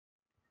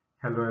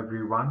Hello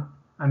everyone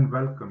and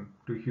welcome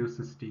to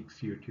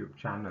HughesTech's YouTube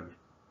channel.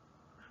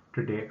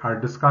 Today our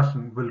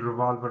discussion will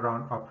revolve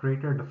around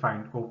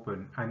operator-defined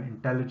open and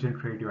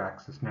intelligent radio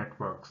access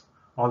networks,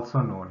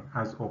 also known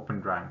as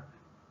OpenRAN.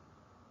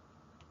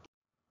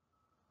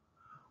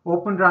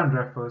 OpenRAN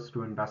refers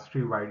to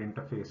industry-wide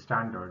interface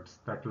standards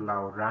that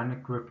allow RAN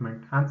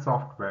equipment and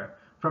software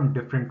from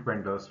different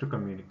vendors to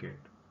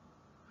communicate.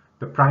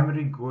 The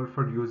primary goal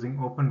for using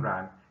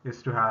OpenRAN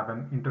is to have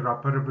an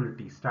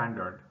interoperability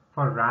standard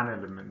for RAN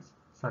elements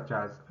such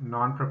as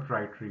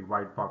non-proprietary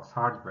white box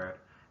hardware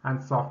and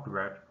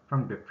software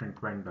from different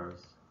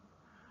vendors.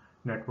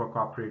 Network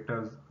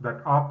operators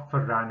that opt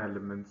for RAN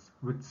elements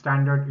with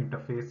standard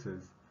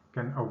interfaces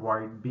can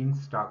avoid being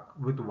stuck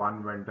with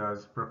one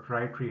vendor's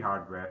proprietary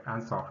hardware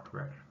and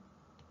software.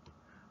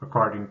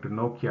 According to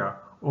Nokia,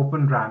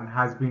 OpenRAN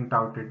has been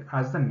touted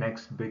as the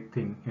next big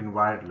thing in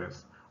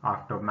wireless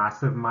after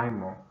Massive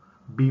MIMO,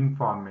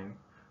 beamforming,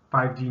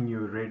 5G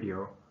new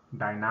radio,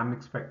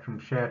 dynamic spectrum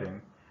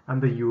sharing,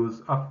 and the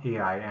use of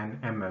AI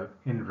and ML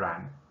in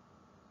RAN.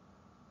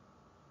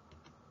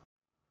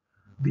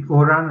 The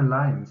ORAN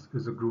Alliance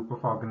is a group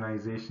of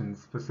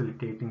organizations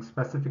facilitating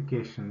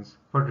specifications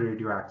for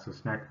radio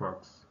access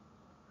networks.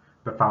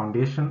 The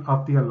foundation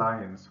of the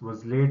alliance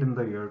was laid in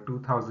the year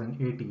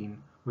 2018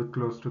 with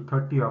close to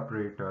 30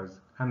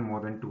 operators and more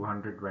than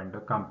 200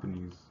 vendor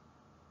companies.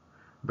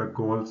 The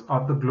goals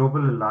of the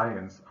Global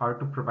Alliance are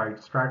to provide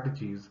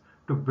strategies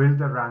to build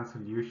the RAN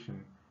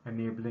solution,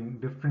 enabling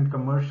different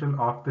commercial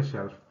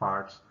off-the-shelf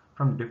parts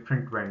from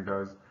different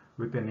vendors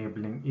with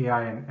enabling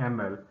AI and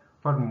ML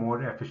for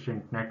more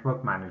efficient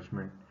network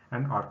management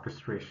and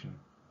orchestration.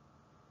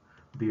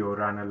 The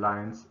ORAN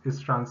Alliance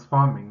is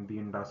transforming the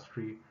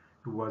industry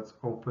towards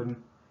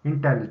open,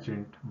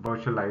 intelligent,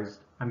 virtualized,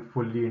 and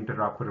fully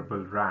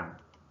interoperable RAN.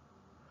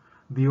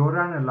 The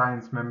ORAN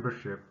Alliance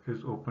membership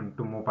is open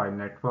to mobile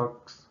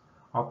networks,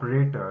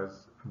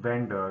 operators,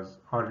 vendors,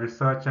 or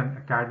research and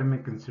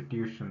academic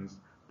institutions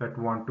that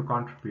want to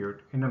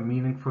contribute in a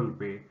meaningful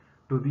way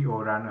to the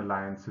ORAN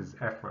Alliance's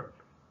effort.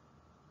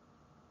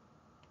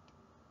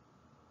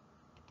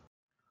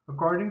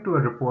 According to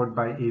a report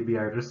by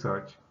ABI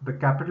Research, the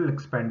capital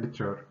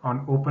expenditure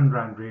on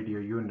OpenRAN radio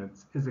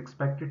units is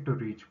expected to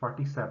reach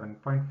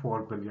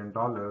 $47.4 billion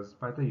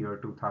by the year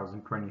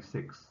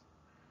 2026.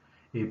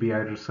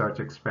 ABI Research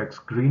expects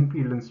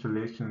greenfield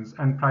installations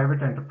and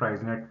private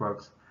enterprise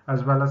networks,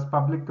 as well as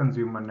public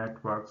consumer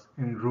networks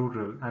in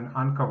rural and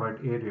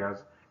uncovered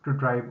areas to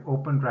drive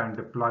OpenRAN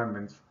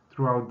deployments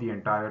throughout the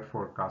entire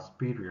forecast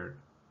period.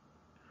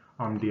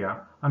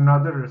 Omdia,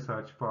 another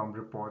research firm,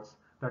 reports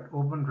that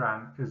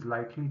OpenRAN is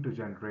likely to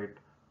generate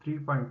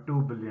 $3.2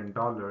 billion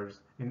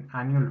in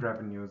annual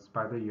revenues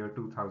by the year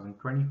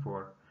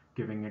 2024,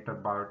 giving it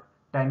about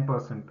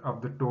 10%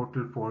 of the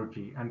total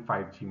 4G and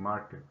 5G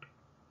market.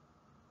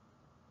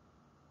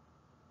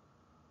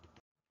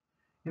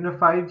 In a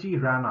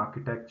 5G RAN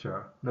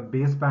architecture, the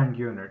baseband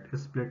unit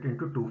is split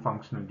into two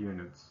functional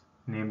units,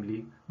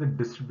 namely the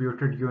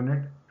distributed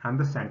unit and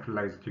the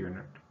centralized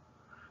unit.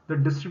 The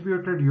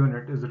distributed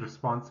unit is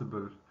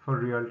responsible for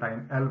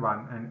real-time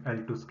L1 and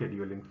L2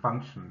 scheduling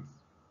functions,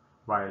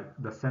 while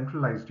the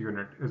centralized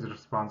unit is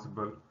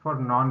responsible for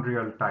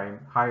non-real-time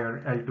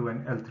higher L2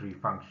 and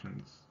L3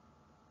 functions.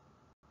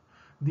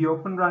 The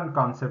OpenRAN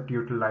concept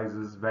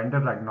utilizes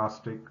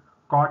vendor-agnostic,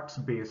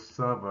 COTS-based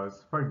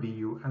servers for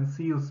DU and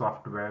CU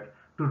software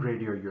to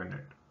radio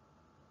unit.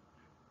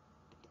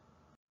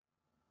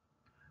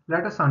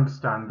 Let us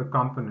understand the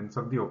components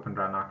of the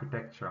OpenRAN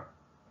architecture.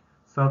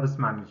 Service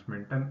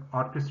Management and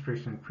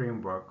Orchestration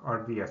Framework,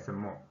 or the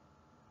SMO.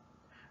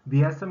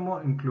 The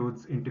SMO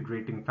includes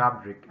integrating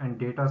fabric and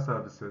data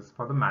services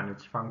for the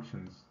managed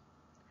functions.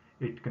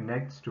 It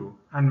connects to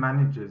and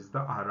manages the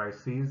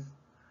RICs,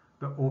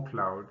 the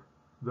OCloud,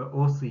 the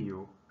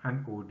OCU,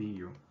 and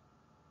ODU.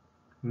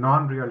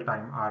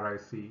 Non-real-time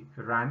RIC,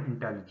 RAN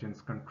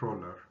Intelligence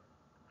Controller.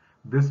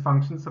 This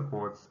function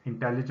supports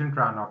intelligent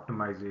RAN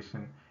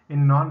optimization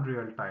in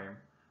non-real-time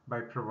by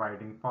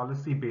providing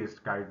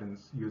policy-based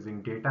guidance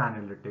using data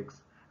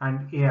analytics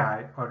and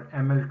AI or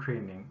ML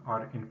training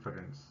or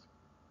inference.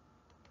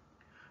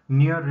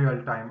 Near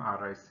real-time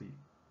RIC.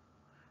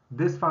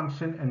 This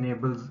function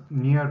enables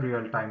near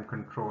real-time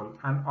control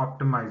and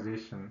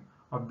optimization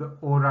of the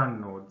ORAN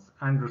nodes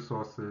and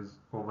resources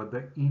over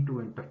the E2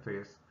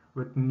 interface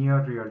with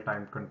near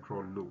real-time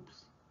control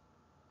loops.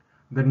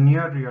 The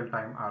near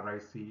real-time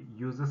RIC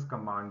uses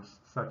commands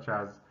such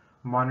as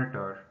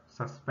monitor,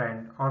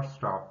 suspend or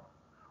stop,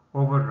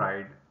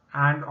 override,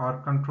 and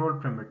or control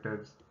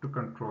primitives to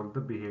control the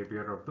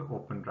behavior of the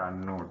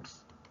OpenRAN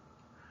nodes.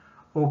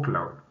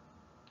 OCloud.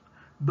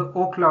 The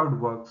OCloud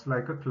works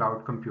like a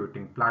cloud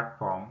computing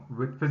platform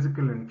with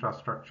physical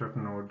infrastructure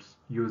nodes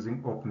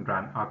using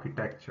OpenRAN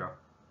architecture.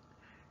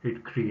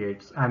 It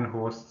creates and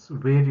hosts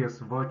various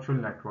virtual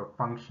network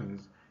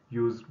functions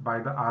used by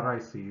the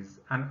RICs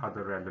and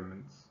other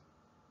elements.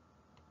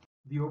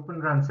 The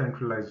OpenRAN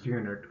centralized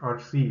unit, or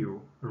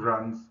CU,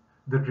 runs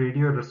the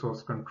radio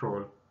resource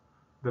control,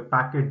 the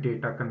packet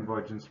data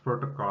convergence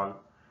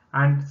protocol,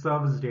 and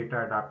Service Data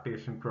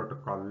Adaptation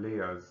Protocol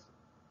layers.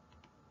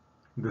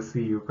 The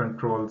CU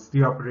controls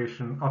the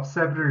operation of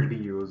several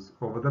DUs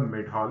over the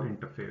mid-haul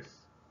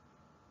interface.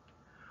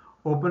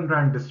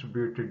 OpenRAN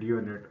distributed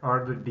unit,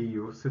 or the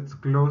DU, sits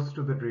close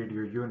to the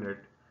radio unit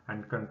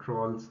and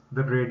controls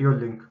the radio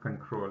link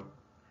control,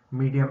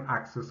 medium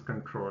access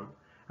control,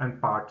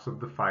 and parts of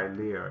the file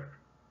layer.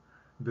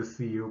 The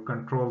CU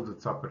controls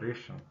its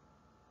operation.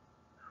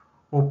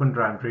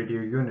 OpenRAN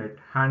radio unit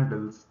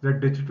handles the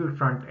digital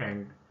front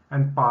end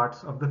and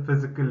parts of the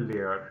physical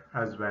layer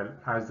as well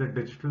as the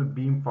digital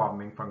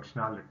beamforming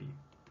functionality.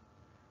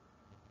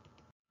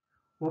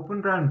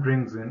 OpenRAN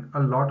brings in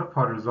a lot of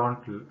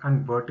horizontal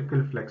and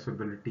vertical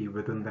flexibility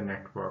within the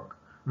network,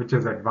 which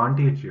is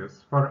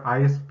advantageous for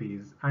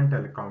ISPs and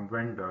telecom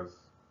vendors.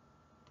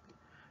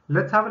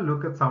 Let's have a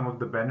look at some of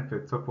the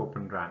benefits of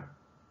OpenRAN.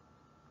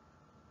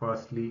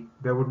 Firstly,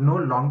 there would no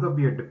longer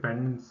be a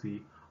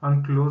dependency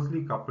on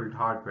closely coupled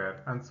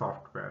hardware and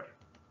software.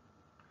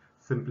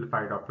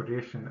 Simplified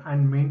operation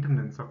and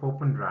maintenance of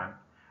OpenRAN,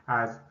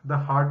 as the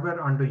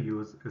hardware under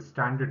use is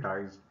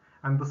standardized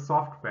and the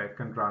software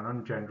can run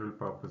on general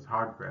purpose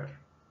hardware.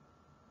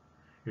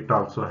 It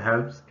also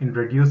helps in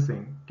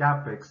reducing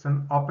CapEx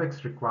and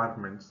OpEx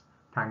requirements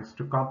thanks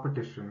to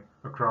competition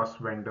across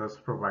vendors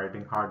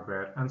providing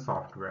hardware and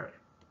software.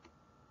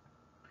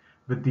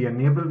 With the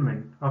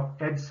enablement of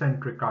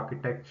edge-centric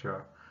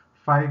architecture,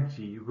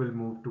 5G will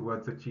move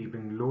towards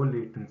achieving low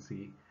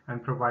latency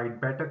and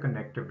provide better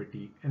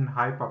connectivity in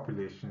high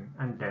population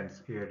and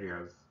dense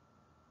areas.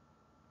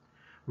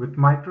 With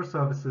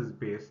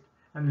microservices-based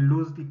and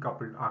loosely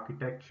coupled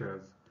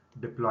architectures,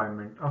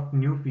 deployment of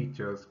new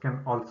features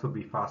can also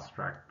be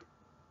fast-tracked.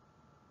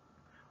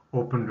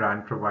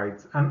 OpenRAN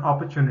provides an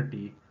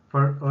opportunity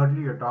for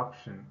early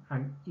adoption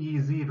and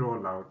easy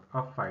rollout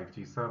of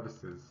 5G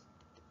services.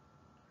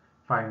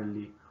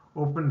 Finally,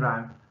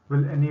 OpenRAN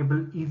will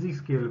enable easy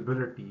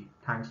scalability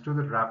thanks to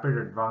the rapid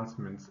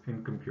advancements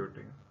in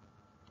computing.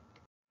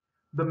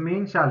 The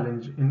main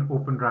challenge in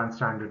OpenRAN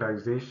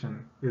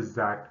standardization is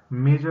that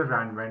major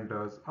RAN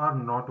vendors are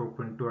not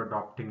open to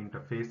adopting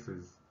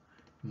interfaces,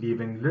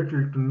 leaving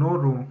little to no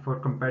room for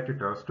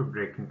competitors to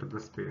break into the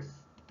space.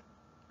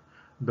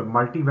 The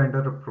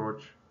multi-vendor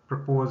approach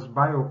proposed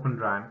by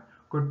OpenRAN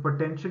could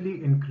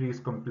potentially increase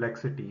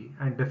complexity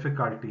and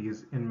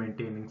difficulties in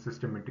maintaining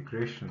system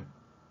integration.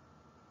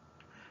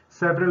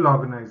 Several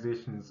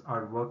organizations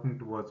are working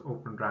towards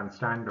OpenRAN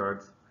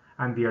standards,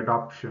 and the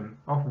adoption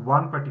of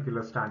one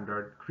particular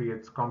standard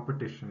creates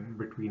competition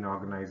between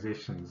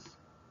organizations.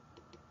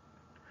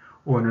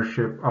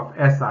 Ownership of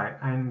SI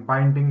and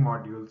binding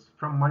modules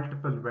from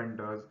multiple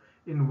vendors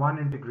in one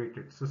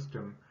integrated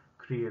system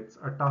creates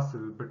a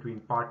tussle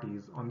between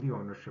parties on the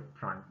ownership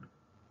front.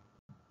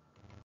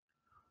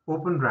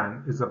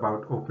 OpenRAN is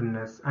about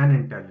openness and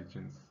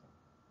intelligence.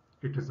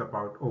 It is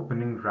about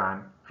opening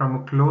RAN from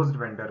a closed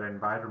vendor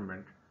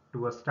environment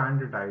to a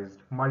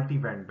standardized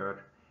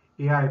multi-vendor,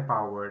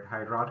 AI-powered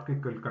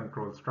hierarchical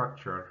control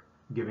structure,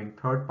 giving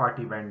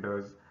third-party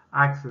vendors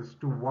access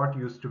to what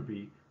used to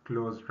be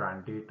closed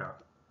RAN data.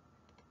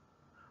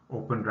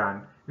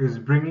 OpenRAN is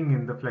bringing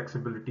in the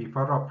flexibility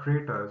for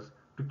operators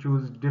to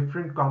choose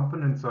different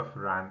components of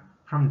RAN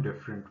from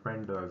different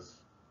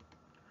vendors.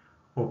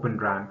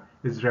 OpenRAN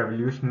is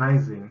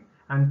revolutionizing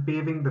and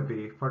paving the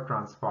way for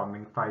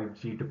transforming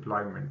 5G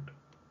deployment.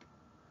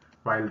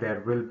 While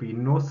there will be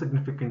no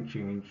significant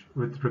change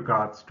with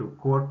regards to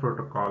core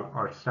protocol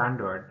or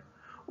standard,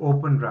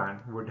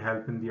 OpenRAN would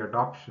help in the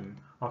adoption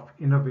of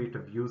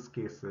innovative use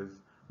cases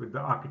with the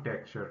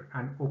architecture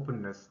and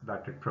openness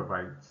that it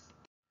provides.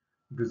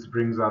 This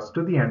brings us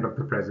to the end of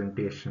the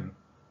presentation.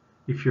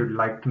 If you'd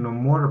like to know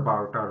more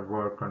about our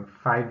work on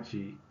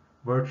 5G,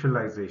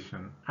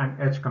 virtualization,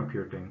 and edge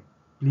computing,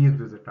 please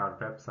visit our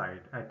website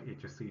at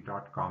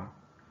hsc.com.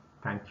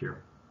 Thank you.